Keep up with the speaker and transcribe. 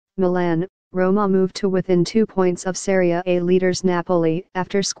Milan, Roma moved to within 2 points of Serie A leaders Napoli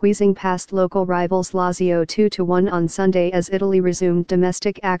after squeezing past local rivals Lazio 2-1 on Sunday as Italy resumed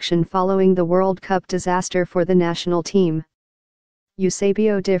domestic action following the World Cup disaster for the national team.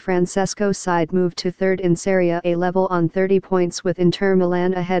 Eusebio Di Francesco's side moved to third in Serie A level on 30 points with Inter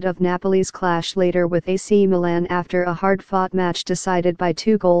Milan ahead of Napoli's clash later with AC Milan after a hard-fought match decided by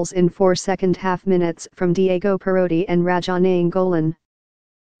 2 goals in 4 second-half minutes from Diego Perotti and Raja Nainggolan.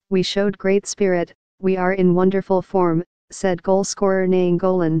 "We showed great spirit, we are in wonderful form," said goalscorer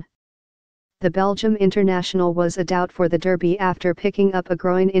Nainggolan. The Belgium international was a doubt for the derby after picking up a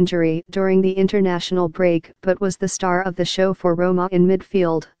groin injury during the international break but was the star of the show for Roma in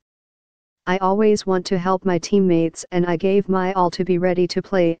midfield. "I always want to help my teammates and I gave my all to be ready to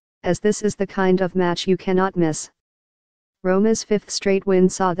play, as this is the kind of match you cannot miss." Roma's 5th straight win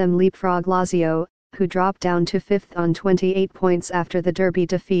saw them leapfrog Lazio, who dropped down to 5th on 28 points after the derby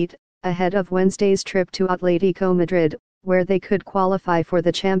defeat, ahead of Wednesday's trip to Atletico Madrid, where they could qualify for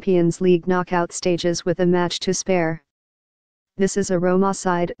the Champions League knockout stages with a match to spare. "This is a Roma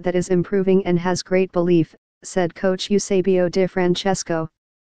side that is improving and has great belief," said coach Eusebio Di Francesco.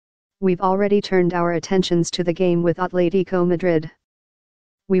 "We've already turned our attentions to the game with Atletico Madrid.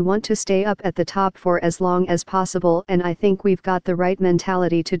 We want to stay up at the top for as long as possible and I think we've got the right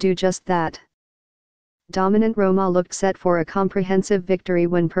mentality to do just that." Dominant Roma looked set for a comprehensive victory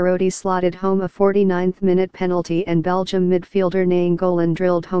when Perotti slotted home a 49th-minute penalty and Belgium midfielder Nainggolan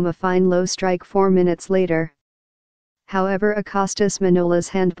drilled home a fine low strike 4 minutes later. However, Acostas Manola's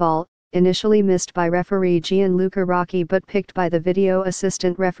handball, initially missed by referee Gianluca Rocchi but picked by the video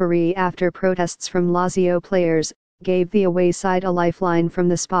assistant referee after protests from Lazio players, gave the away side a lifeline from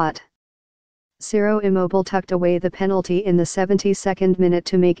the spot. Ciro Immobile tucked away the penalty in the 72nd minute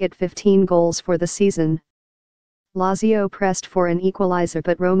to make it 15 goals for the season. Lazio pressed for an equalizer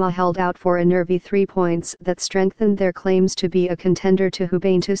but Roma held out for a nervy 3 points that strengthened their claims to be a contender to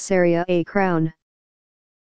Juventus' Serie A crown.